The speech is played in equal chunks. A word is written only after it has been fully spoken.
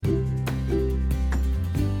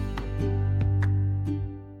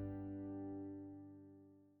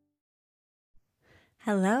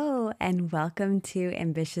Hello and welcome to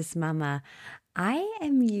Ambitious Mama. I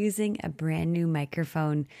am using a brand new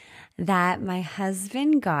microphone that my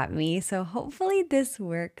husband got me, so hopefully this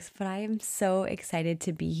works, but I am so excited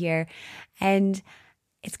to be here and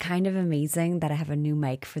it's kind of amazing that I have a new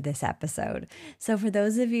mic for this episode. So for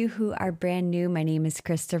those of you who are brand new, my name is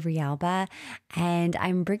Krista Rialba and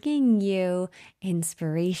I'm bringing you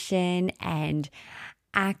inspiration and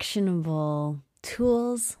actionable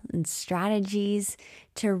tools and strategies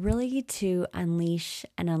to unleash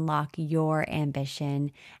and unlock your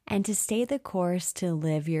ambition and to stay the course, to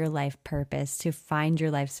live your life purpose, to find your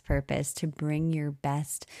life's purpose, to bring your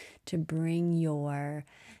best, to bring your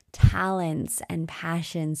talents and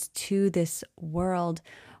passions to this world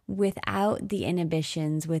without the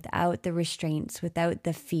inhibitions, without the restraints, without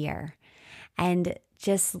the fear. And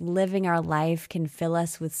just living our life can fill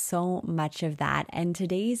us with so much of that. And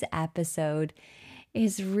today's episode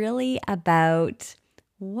is really about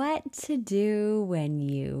what to do when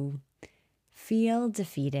you feel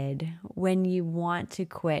defeated, when you want to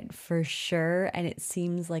quit for sure, and it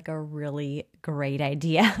seems like a really great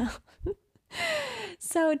idea.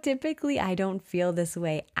 So typically I don't feel this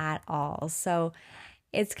way at all. So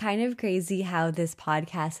it's kind of crazy how this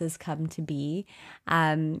podcast has come to be.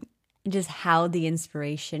 Just how the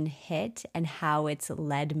inspiration hit and how it's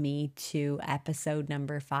led me to episode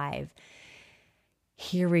number 5.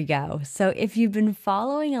 Here we go. So if you've been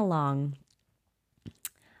following along,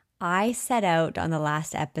 I set out on the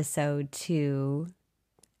last episode to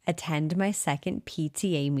attend my second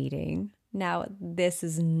PTA meeting. Now, this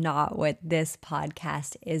is not what this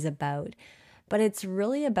podcast is about, but it's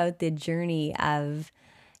really about the journey of,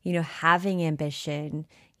 having ambition,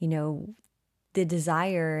 the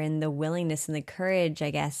desire and the willingness and the courage, I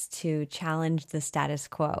guess, to challenge the status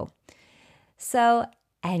quo. So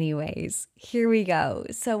anyways, here we go.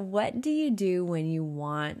 So what do you do when you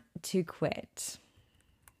want to quit?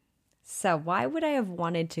 So why would I have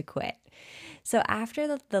wanted to quit? So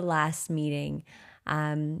after the last meeting,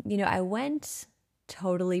 I went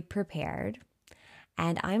totally prepared.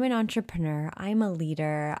 And I'm an entrepreneur. I'm a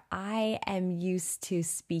leader. I am used to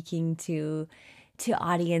speaking to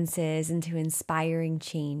audiences and to inspiring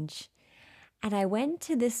change. And I went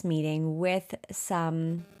to this meeting with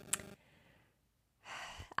some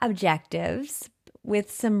objectives,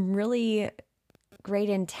 with some really great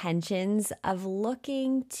intentions of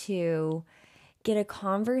looking to get a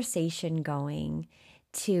conversation going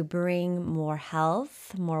to bring more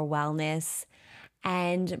health, more wellness,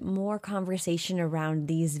 and more conversation around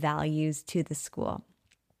these values to the school.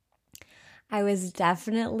 I was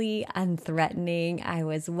definitely unthreatening. I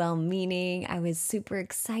was well-meaning. I was super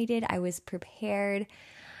excited. I was prepared.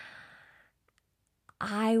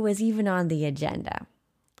 I was even on the agenda.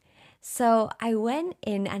 So I went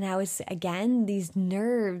in and I was, again, these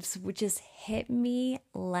nerves would just hit me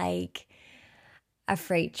like a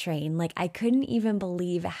freight train. Like I couldn't even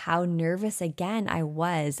believe how nervous again I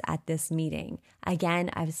was at this meeting. Again,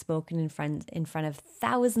 I've spoken in front of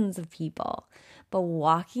thousands of people, but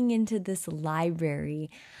walking into this library,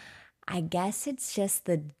 I guess it's just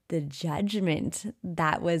the judgment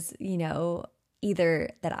that was, either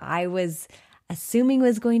that I was assuming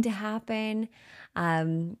was going to happen,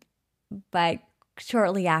 but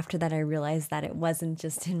shortly after that, I realized that it wasn't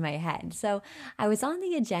just in my head. So I was on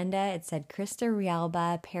the agenda. It said Krista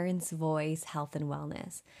Rialba, Parents' Voice, Health and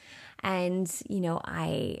Wellness. And,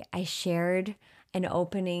 I shared an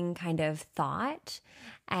opening kind of thought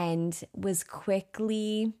and was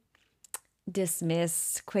quickly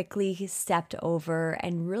dismissed, quickly stepped over,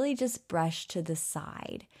 and really just brushed to the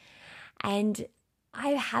side. And I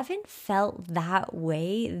haven't felt that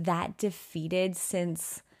way, that defeated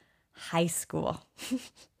since high school.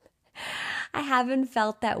 I haven't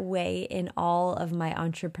felt that way in all of my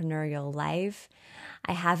entrepreneurial life.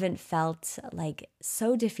 I haven't felt like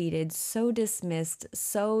so defeated, so dismissed,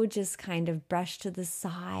 so just kind of brushed to the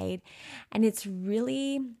side. And it's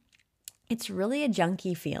really a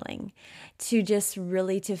junky feeling to just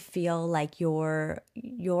really to feel like your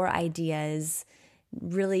ideas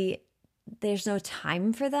really, there's no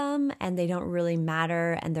time for them and they don't really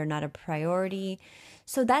matter and they're not a priority.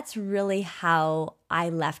 So that's really how I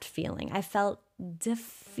left feeling. I felt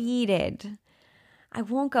defeated. I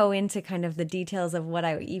won't go into kind of the details of what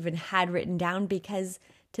I even had written down because,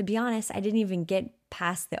 to be honest, I didn't even get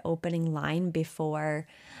past the opening line before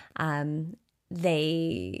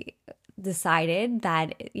they decided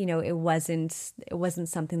that it wasn't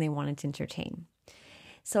something they wanted to entertain.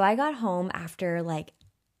 So I got home after like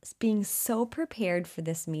being so prepared for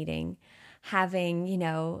this meeting, having,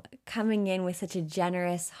 coming in with such a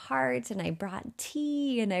generous heart. And I brought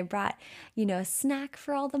tea and I brought, a snack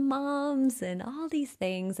for all the moms and all these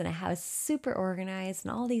things. And I was super organized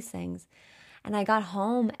and all these things. And I got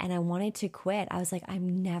home and I wanted to quit. I was like,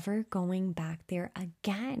 I'm never going back there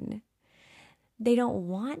again. They don't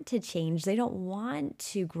want to change. They don't want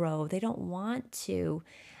to grow. They don't want to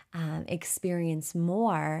experience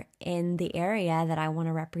more in the area that I want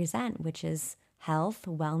to represent, which is health,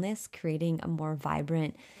 wellness, creating a more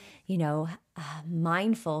vibrant,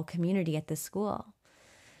 mindful community at the school.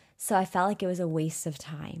 So I felt like it was a waste of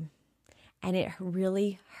time. And it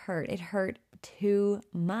really hurt. It hurt too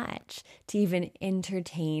much to even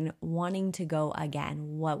entertain wanting to go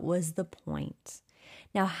again. What was the point?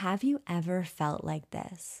 Now, have you ever felt like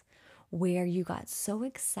this, where you got so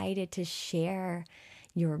excited to share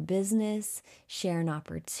your business, share an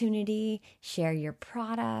opportunity, share your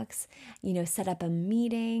products, set up a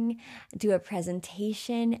meeting, do a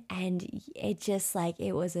presentation, and it just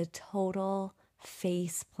it was a total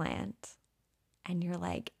face plant. And you're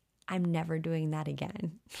like, I'm never doing that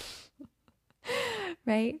again.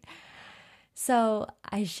 Right? So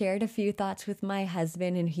I shared a few thoughts with my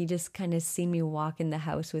husband, and he just kind of seen me walk in the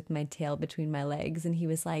house with my tail between my legs. And he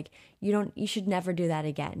was like, you should never do that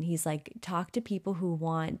again. He's like, talk to people who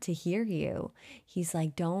want to hear you. He's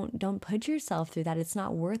like, don't put yourself through that. It's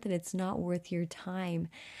not worth it. It's not worth your time.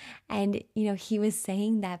 And, he was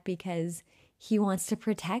saying that because he wants to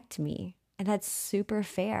protect me. And that's super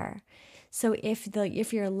fair. So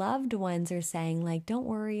if your loved ones are saying don't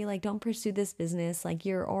worry, don't pursue this business,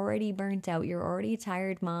 you're already burnt out, you're already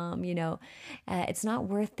tired, mom, it's not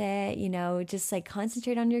worth it, just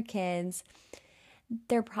concentrate on your kids.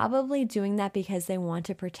 They're probably doing that because they want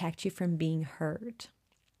to protect you from being hurt.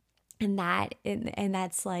 And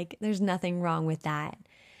that's there's nothing wrong with that.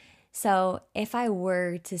 So if I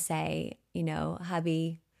were to say,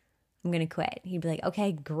 hubby, I'm going to quit, he'd be like,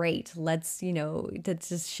 okay, great. Let's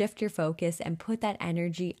just shift your focus and put that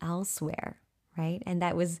energy elsewhere, right? And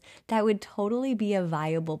that would totally be a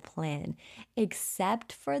viable plan,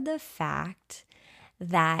 except for the fact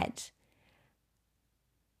that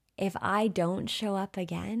if I don't show up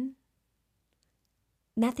again,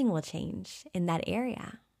 nothing will change in that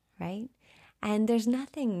area, right? And there's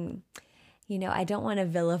nothing... I don't want to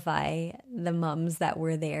vilify the moms that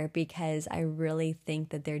were there, because I really think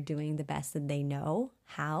that they're doing the best that they know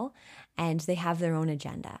how, and they have their own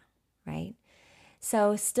agenda, right?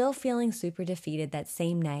 So still feeling super defeated that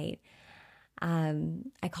same night,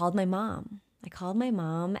 I called my mom.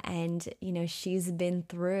 And, she's been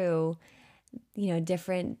through,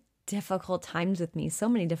 different difficult times with me, so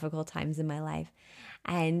many difficult times in my life.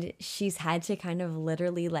 And she's had to kind of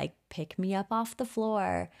literally pick me up off the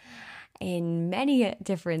floor in many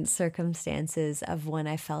different circumstances of when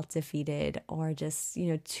I felt defeated or just,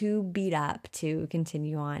 too beat up to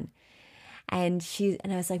continue on. And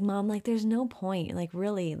I was like, Mom, there's no point.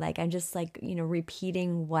 Really, I'm just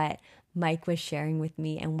repeating what Mike was sharing with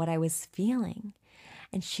me and what I was feeling.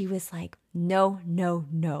 And she was like, no.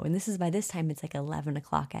 And by this time, it's 11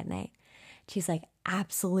 o'clock at night. She's like,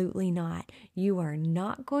 absolutely not. You are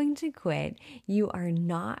not going to quit. You are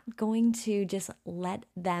not going to just let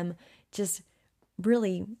them just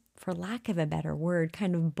really, for lack of a better word,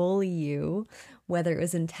 kind of bully you, whether it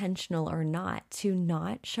was intentional or not, to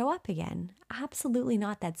not show up again. Absolutely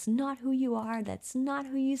not. That's not who you are. That's not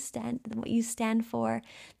what you stand for.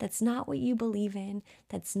 That's not what you believe in.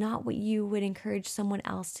 That's not what you would encourage someone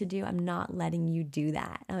else to do. I'm not letting you do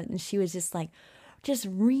that. And she was just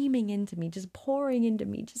reaming into me, just pouring into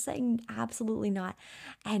me, just saying absolutely not.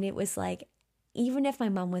 And it was even if my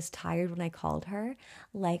mom was tired when I called her,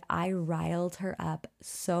 I riled her up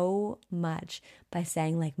so much by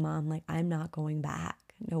saying Mom, I'm not going back.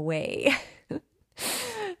 No way.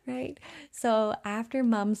 Right? So after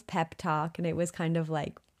Mom's pep talk, and it was kind of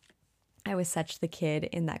I was such the kid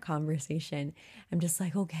in that conversation. I'm just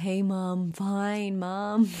okay, Mom, fine,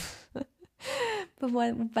 Mom.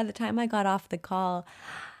 But by the time I got off the call,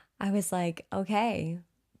 I was okay,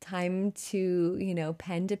 time to,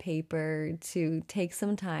 pen to paper, to take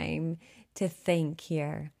some time to think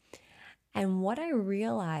here. And what I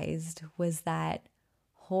realized was that,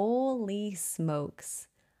 holy smokes,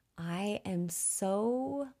 I am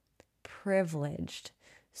so privileged,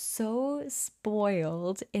 so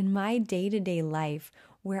spoiled in my day-to-day life,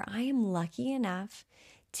 where I am lucky enough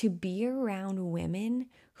to be around women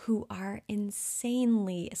who are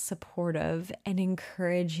insanely supportive and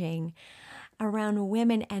encouraging, around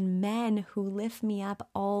women and men who lift me up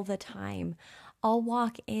all the time, I'll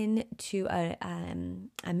walk into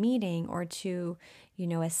a meeting or to,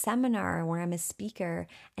 a seminar where I'm a speaker,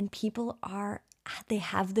 and they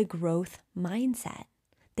have the growth mindset.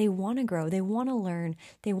 They want to grow, they want to learn,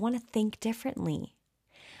 they want to think differently.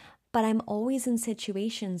 But I'm always in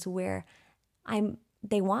situations where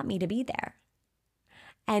they want me to be there.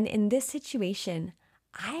 And in this situation,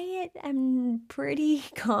 I am pretty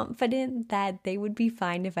confident that they would be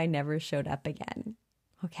fine if I never showed up again.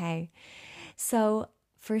 Okay? So,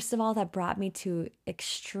 first of all, that brought me to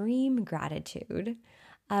extreme gratitude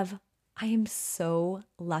of I am so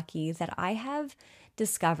lucky that I have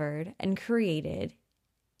discovered and created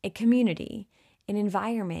a community, an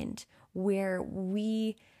environment where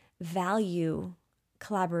we value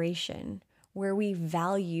collaboration, where we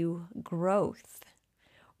value growth,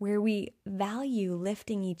 where we value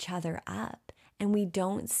lifting each other up and we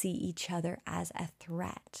don't see each other as a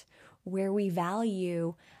threat, where we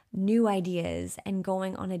value new ideas and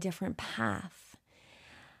going on a different path.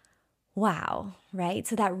 Wow, right?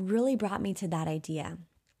 So that really brought me to that idea.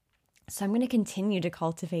 So I'm going to continue to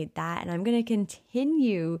cultivate that, and I'm going to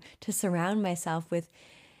continue to surround myself with,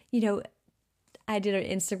 I did an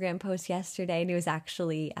Instagram post yesterday, and it was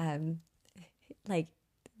actually like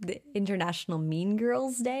the International Mean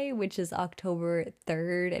Girls Day, which is October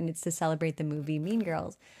 3rd, and it's to celebrate the movie Mean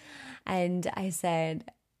Girls. And I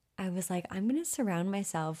was like, I'm going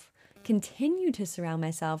to continue to surround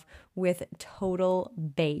myself with total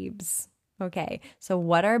babes. Okay, so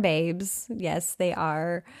what are babes? Yes, they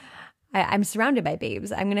are. I'm surrounded by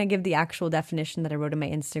babes. I'm going to give the actual definition that I wrote on my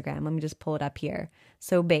Instagram. Let me just pull it up here.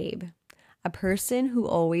 So babe, a person who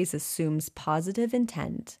always assumes positive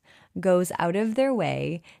intent, goes out of their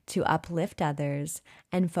way to uplift others,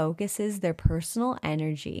 and focuses their personal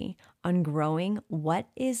energy on growing what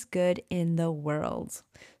is good in the world.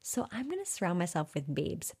 So I'm going to surround myself with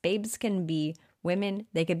babes. Babes can be women,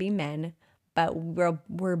 they could be men, but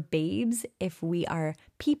we're babes if we are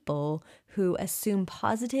people who assume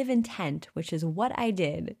positive intent, which is what I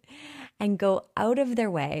did, and go out of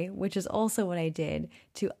their way, which is also what I did,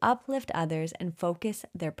 to uplift others and focus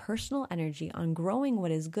their personal energy on growing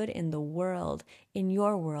what is good in the world, in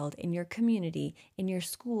your community, in your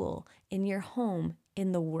school, in your home,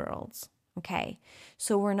 in the world. Okay,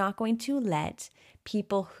 so we're not going to let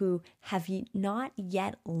people who have not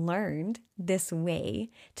yet learned this way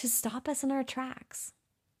to stop us in our tracks,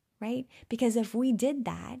 right? Because if we did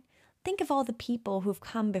that, think of all the people who've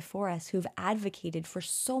come before us who've advocated for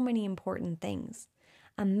so many important things.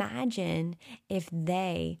 Imagine if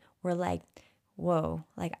they were like, whoa,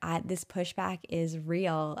 this pushback is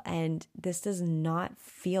real and this does not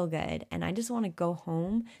feel good. And I just want to go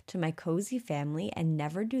home to my cozy family and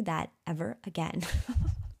never do that ever again.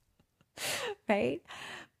 Right?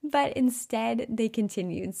 But instead they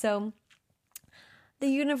continued. So the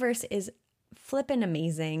universe is flippin'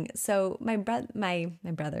 amazing. So my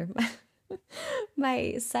brother,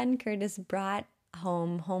 my son Curtis brought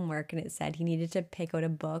home homework, and it said he needed to pick out a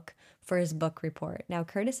book for his book report. Now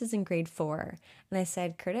Curtis is in grade 4, and I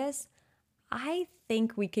said, Curtis, I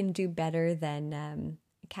think we can do better than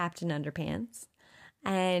Captain Underpants,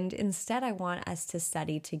 and instead I want us to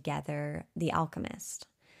study together The Alchemist.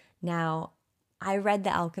 Now I read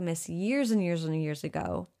The Alchemist years and years and years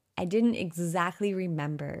ago. I didn't exactly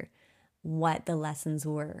remember what the lessons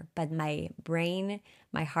were, but my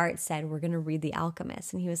heart said, we're going to read The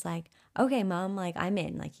Alchemist. And he was like, okay, Mom, I'm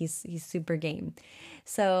in, he's super game.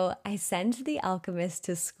 So I sent The Alchemist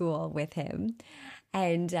to school with him.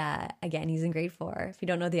 And again, he's in grade 4. If you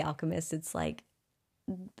don't know The Alchemist, it's an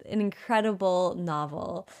incredible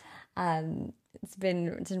novel. It's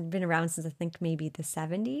been around since I think maybe the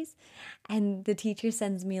 70s. And the teacher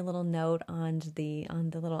sends me a little note on the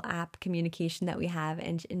little app communication that we have,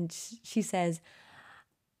 and she says,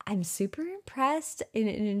 I'm super impressed and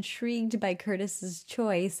intrigued by Curtis's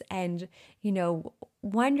choice, and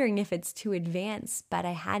wondering if it's too advanced, but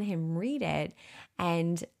I had him read it,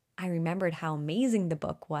 and I remembered how amazing the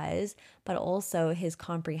book was, but also his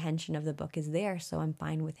comprehension of the book is there, so I'm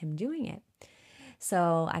fine with him doing it.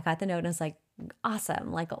 So I got the note and I was like,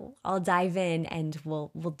 awesome, I'll dive in and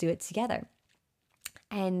we'll do it together.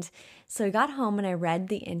 And so I got home and I read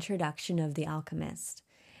the introduction of The Alchemist.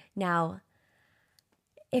 Now,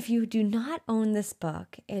 if you do not own this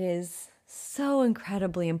book, it is so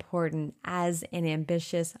incredibly important as an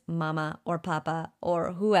ambitious mama or papa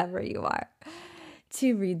or whoever you are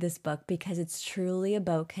to read this book, because it's truly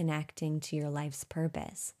about connecting to your life's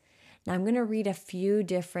purpose. Now, I'm going to read a few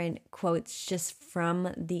different quotes just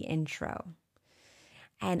from the intro.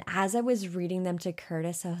 And as I was reading them to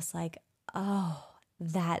Curtis, I was like, oh,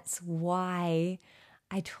 that's why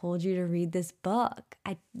I told you to read this book.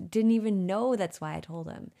 I didn't even know that's why I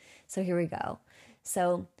told him. So here we go.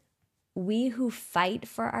 So we who fight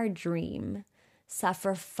for our dream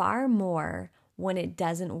suffer far more when it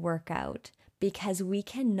doesn't work out because we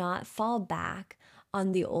cannot fall back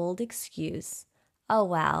on the old excuse, oh,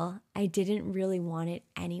 well, I didn't really want it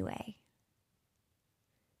anyway.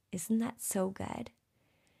 Isn't that so good?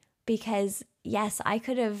 Because yes, I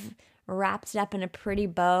could have wrapped it up in a pretty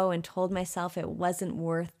bow and told myself it wasn't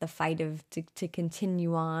worth the fight to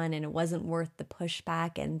continue on, and it wasn't worth the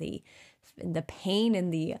pushback and the pain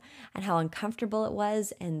and how uncomfortable it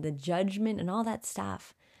was and the judgment and all that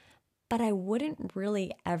stuff. But I wouldn't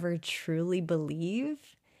really ever truly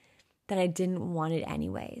believe that I didn't want it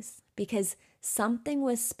anyways, because something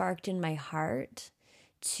was sparked in my heart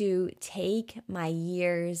to take my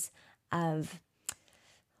years of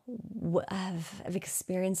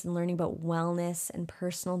experience and learning about wellness and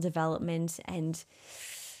personal development and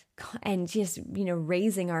just,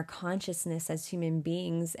 raising our consciousness as human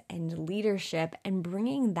beings and leadership, and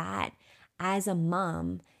bringing that as a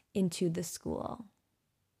mom into the school.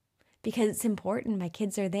 Because it's important. My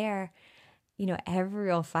kids are there,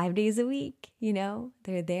 every 5 days a week,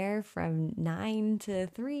 they're there from 9 to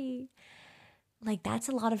 3. Like, that's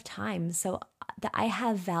a lot of time. So I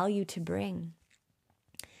have value to bring.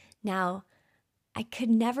 Now, I could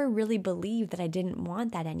never really believe that I didn't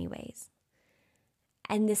want that anyways.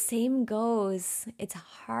 And the same goes, it's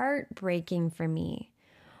heartbreaking for me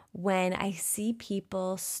when I see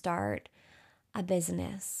people start a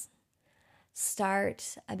business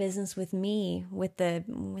with me, with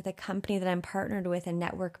a company that I'm partnered with in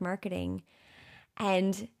network marketing.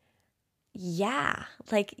 And yeah,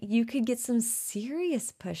 like, you could get some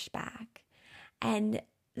serious pushback. And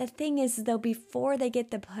the thing is, though, before they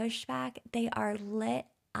get the pushback, they are lit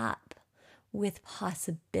up with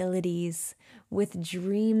possibilities, with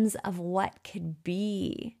dreams of what could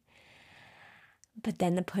be. But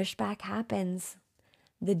then the pushback happens.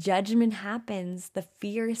 The judgment happens. The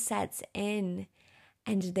fear sets in.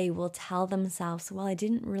 And they will tell themselves, well, I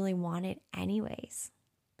didn't really want it anyways.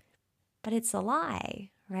 But it's a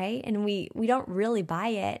lie, right? And we don't really buy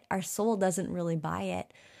it. Our soul doesn't really buy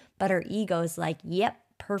it. But our ego is like, yep,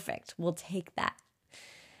 perfect. We'll take that.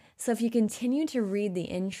 So if you continue to read the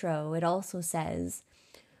intro, it also says,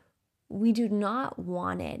 we do not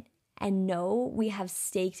want it and know we have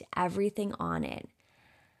staked everything on it.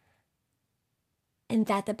 And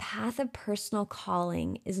that the path of personal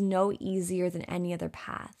calling is no easier than any other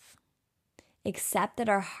path, except that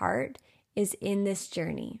our heart is in this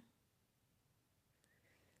journey.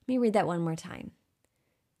 Let me read that one more time.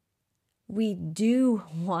 We do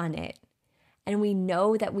want it, and we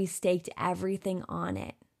know that we staked everything on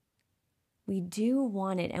it. We do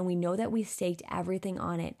want it, and we know that we staked everything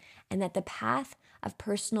on it, and that the path of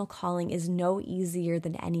personal calling is no easier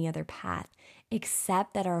than any other path,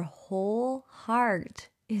 except that our whole heart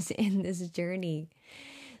is in this journey.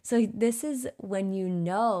 So this is when you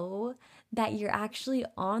know that you're actually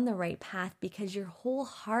on the right path, because your whole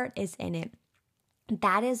heart is in it.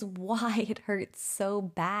 That is why it hurts so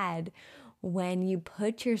bad when you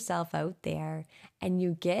put yourself out there and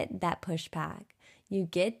you get that pushback, you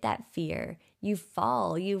get that fear, you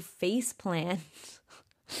fall, you face plant.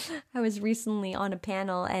 I was recently on a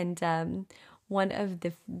panel, and one of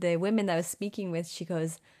the women that I was speaking with, she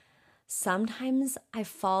goes, sometimes I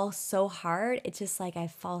fall so hard, it's just like I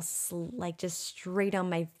fall just straight on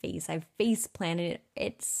my face. I face planted it.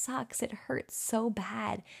 It sucks. It hurts so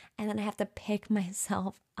bad. And then I have to pick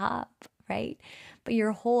myself up, right? But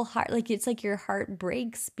your whole heart, it's like your heart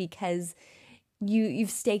breaks because you've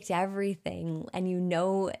staked everything, and you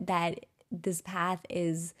know that this path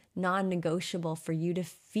is non-negotiable for you to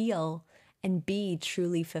feel and be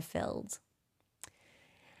truly fulfilled.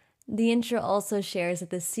 The intro also shares that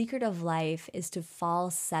the secret of life is to fall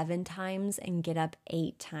 7 times and get up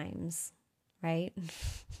 8 times, right?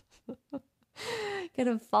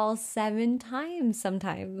 Gonna fall 7 times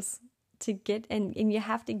sometimes to get, and you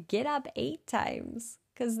have to get up 8 times,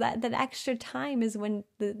 because that extra time is when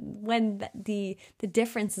the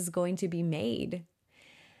difference is going to be made.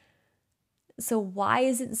 So why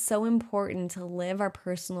is it so important to live our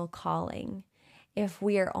personal calling if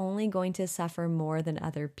we are only going to suffer more than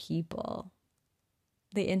other people?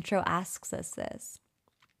 The intro asks us this.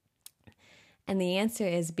 And the answer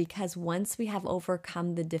is because once we have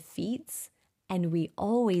overcome the defeats, and we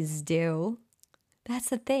always do, that's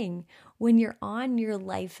the thing. When you're on your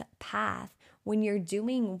life path, when you're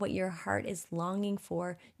doing what your heart is longing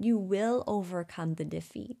for, you will overcome the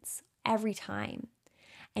defeats every time.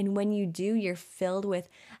 And when you do, you're filled with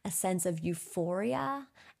a sense of euphoria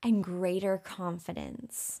and greater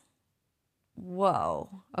confidence.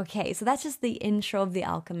 Whoa. Okay, so that's just the intro of The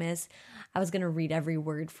Alchemist. I was going to read every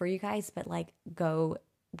word for you guys, but like go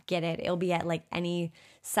get it. It'll be at like any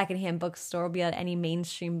secondhand bookstore, it'll be at any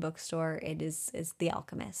mainstream bookstore. It is The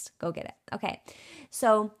Alchemist. Go get it. Okay.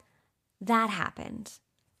 So that happened.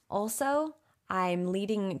 Also, I'm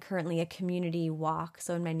leading currently a community walk.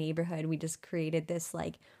 So in my neighborhood, we just created this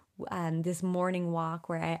like this morning walk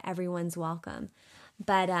where everyone's welcome.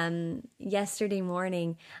 But yesterday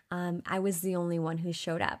morning, I was the only one who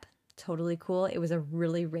showed up. Totally cool. It was a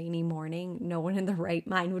really rainy morning. No one in the right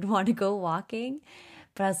mind would want to go walking.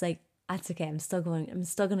 But I was like, that's okay. I'm still going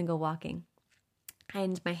to go walking.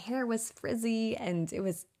 And my hair was frizzy and it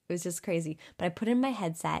was just crazy. But I put in my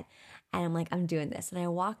headset and I'm like, I'm doing this. And I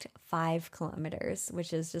walked 5 kilometers,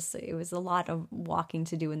 which is just, it was a lot of walking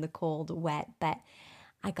to do in the cold, wet, but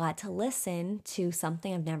I got to listen to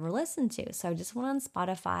something I've never listened to. So I just went on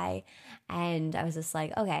Spotify and I was just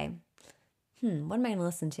like, okay, what am I going to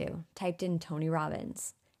listen to? Typed in Tony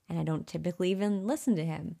Robbins, and I don't typically even listen to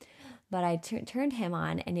him. But I turned him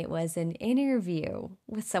on, and it was an interview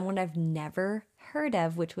with someone I've never heard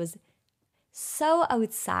of, which was so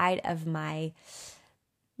outside of my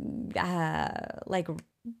like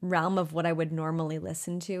realm of what I would normally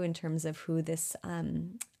listen to in terms of who this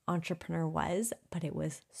entrepreneur was, but it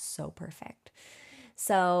was so perfect.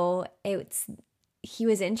 So he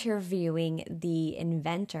was interviewing the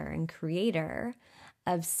inventor and creator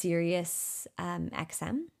of Sirius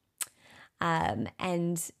XM,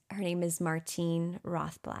 and her name is Martine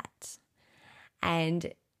Rothblatt,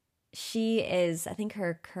 and she is, I think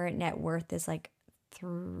her current net worth is like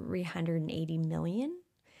 380 million.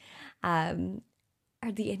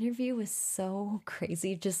 The interview was so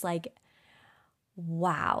crazy, just like,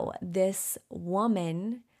 wow, this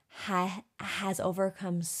woman has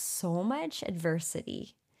overcome so much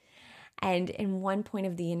adversity. And in one point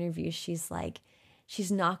of the interview, she's like,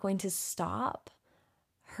 she's not going to stop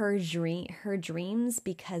her dreams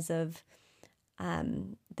because of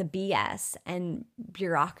the BS and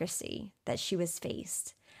bureaucracy that she was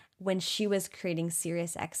faced. When she was creating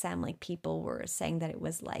Sirius XM, like people were saying that it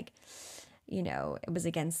was like, it was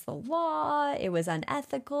against the law, it was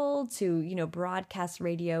unethical to, broadcast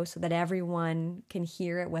radio so that everyone can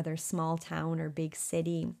hear it, whether small town or big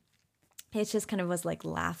city. It just kind of was like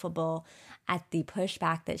laughable at the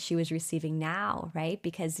pushback that she was receiving now, right?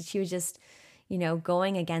 Because she was just,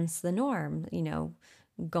 going against the norm,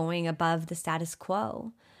 going above the status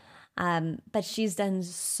quo. But she's done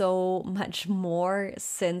so much more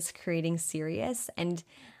since creating Sirius, and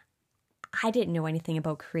I didn't know anything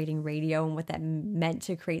about creating radio and what that meant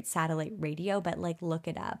to create satellite radio, but like look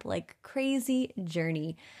it up, like crazy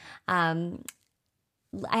journey.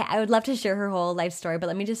 I would love to share her whole life story, but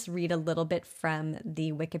let me just read a little bit from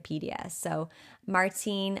the Wikipedia. So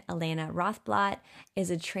Martine Elena Rothblatt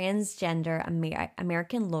is a transgender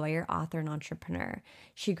American lawyer, author, and entrepreneur.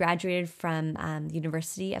 She graduated from the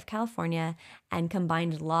University of California and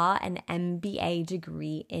combined law and MBA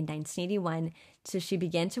degree in 1981. So she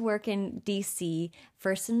began to work in DC,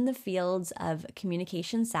 first in the fields of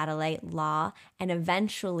communication satellite, law, and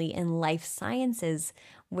eventually in life sciences,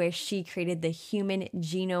 where she created the Human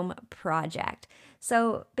Genome Project.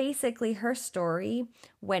 So basically, her story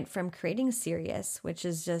went from creating Sirius, which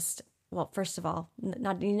is just, well, first of all,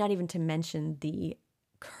 not even to mention the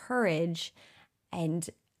courage, and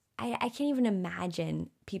I can't even imagine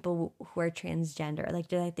people who are transgender.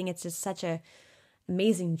 Like, I think it's just such a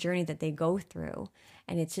amazing journey that they go through,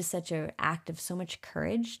 and it's just such an act of so much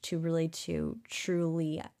courage to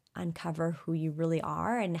truly uncover who you really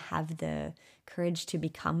are and have the courage to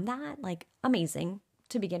become that. Like, amazing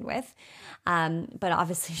to begin with. But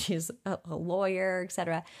obviously she's a lawyer,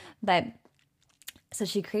 etc. But so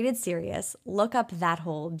she created Sirius. Look up that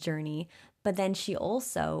whole journey. But then she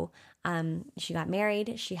also she got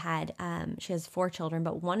married. She has 4 children,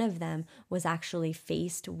 but one of them was actually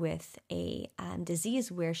faced with a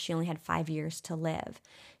disease where she only had 5 years to live.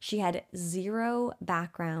 She had 0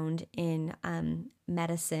 background in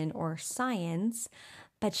medicine or science,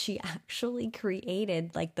 but she actually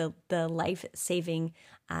created like the life-saving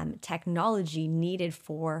technology needed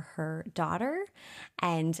for her daughter,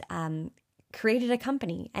 and created a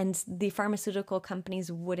company, and the pharmaceutical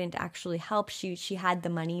companies wouldn't actually help. She had the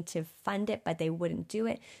money to fund it, but they wouldn't do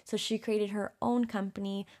it. So she created her own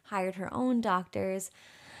company, hired her own doctors.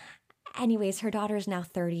 Anyways, her daughter is now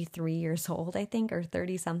 33 years old, I think, or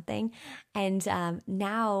 30 something. And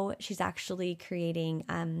now she's actually creating,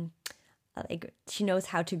 like she knows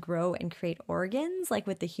how to grow and create organs, like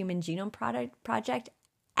with the Human Genome Project.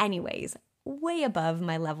 Anyways, way above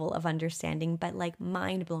my level of understanding, but like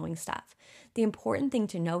mind-blowing stuff. The important thing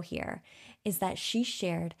to know here is that she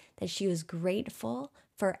shared that she was grateful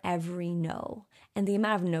for every no. And the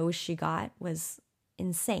amount of no's she got was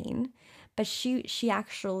insane. But she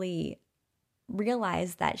actually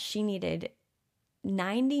realized that she needed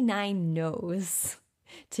 99 no's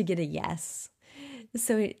to get a yes.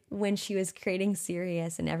 So when she was creating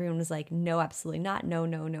Sirius and everyone was like, no, absolutely not, no,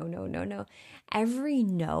 no, no, no, no, no. Every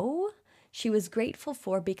no she was grateful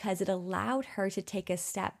for because it allowed her to take a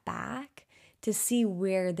step back to see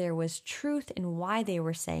where there was truth and why they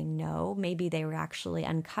were saying no. Maybe they were actually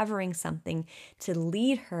uncovering something to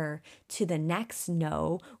lead her to the next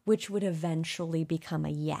no, which would eventually become a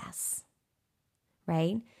yes,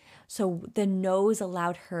 right? So the no's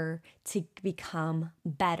allowed her to become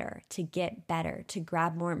better, to get better, to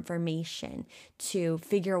grab more information, to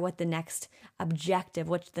figure out what the next objective,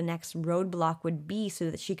 what the next roadblock would be so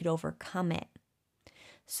that she could overcome it.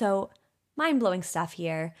 So mind-blowing stuff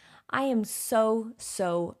here. I am so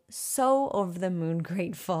over the moon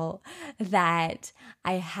grateful that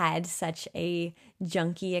I had such a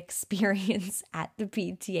junky experience at the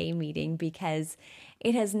PTA meeting, because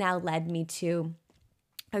it has now led me to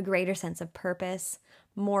a greater sense of purpose,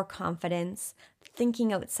 more confidence,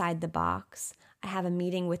 thinking outside the box. I have a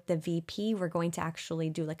meeting with the VP. We're going to actually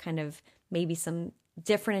do like kind of maybe some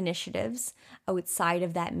different initiatives outside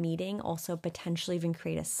of that meeting, also potentially even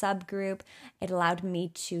create a subgroup. It allowed me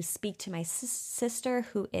to speak to my sister,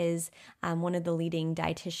 who is one of the leading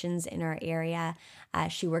dietitians in our area.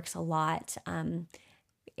 She works a lot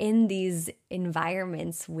in these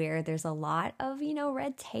environments where there's a lot of,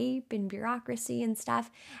 red tape and bureaucracy and stuff.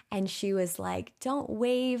 And she was like, don't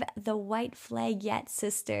wave the white flag yet,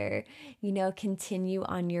 sister. Continue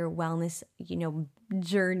on your wellness,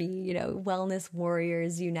 journey, wellness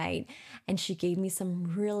warriors unite. And she gave me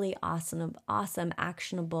some really awesome,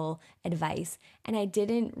 actionable advice. And I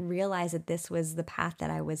didn't realize that this was the path that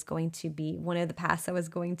I was going to be, one of the paths I was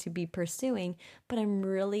going to be pursuing. But I'm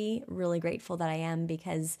really, really grateful that I am,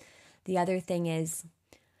 because the other thing is,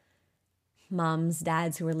 moms,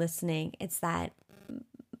 dads who are listening, it's that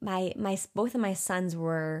my both of my sons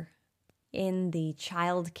were in the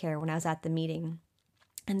childcare when I was at the meeting.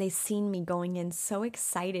 And they seen me going in so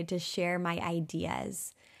excited to share my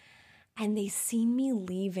ideas. And they seen me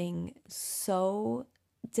leaving so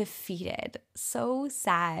defeated, so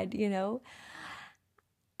sad,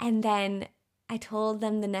 And then I told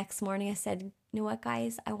them the next morning, I said, you know what,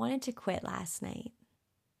 guys? I wanted to quit last night.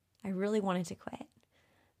 I really wanted to quit.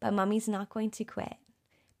 But mommy's not going to quit,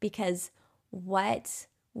 because what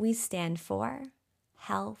we stand for,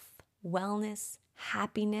 health, wellness,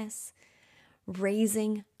 happiness,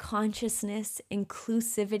 raising consciousness,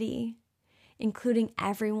 inclusivity, including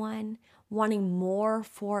everyone, wanting more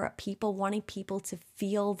for people, wanting people to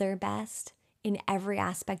feel their best in every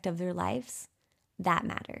aspect of their lives, that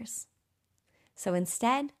matters. So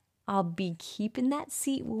instead, I'll be keeping that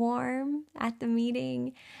seat warm at the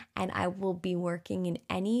meeting, and I will be working in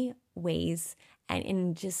any ways and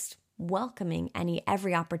in just welcoming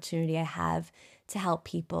every opportunity I have to help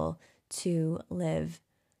people to live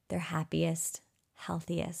their happiest,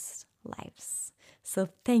 healthiest lives. So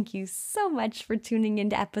thank you so much for tuning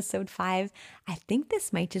into episode 5. I think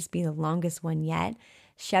this might just be the longest one yet.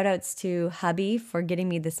 Shout outs to hubby for getting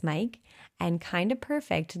me this mic, and kind of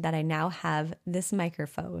perfect that I now have this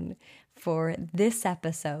microphone for this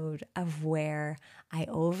episode of where I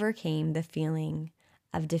overcame the feeling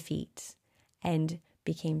of defeat and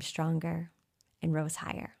became stronger and rose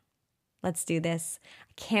higher. Let's do this.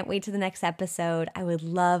 I can't wait to the next episode. I would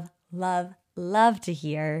love to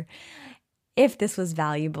hear if this was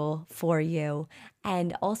valuable for you.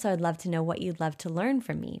 And also, I'd love to know what you'd love to learn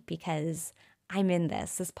from me, because I'm in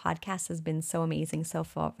this. This podcast has been so amazing so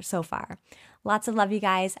far. Lots of love, you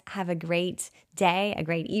guys. Have a great day, a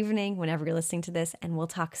great evening, whenever you're listening to this, and we'll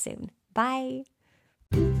talk soon. Bye.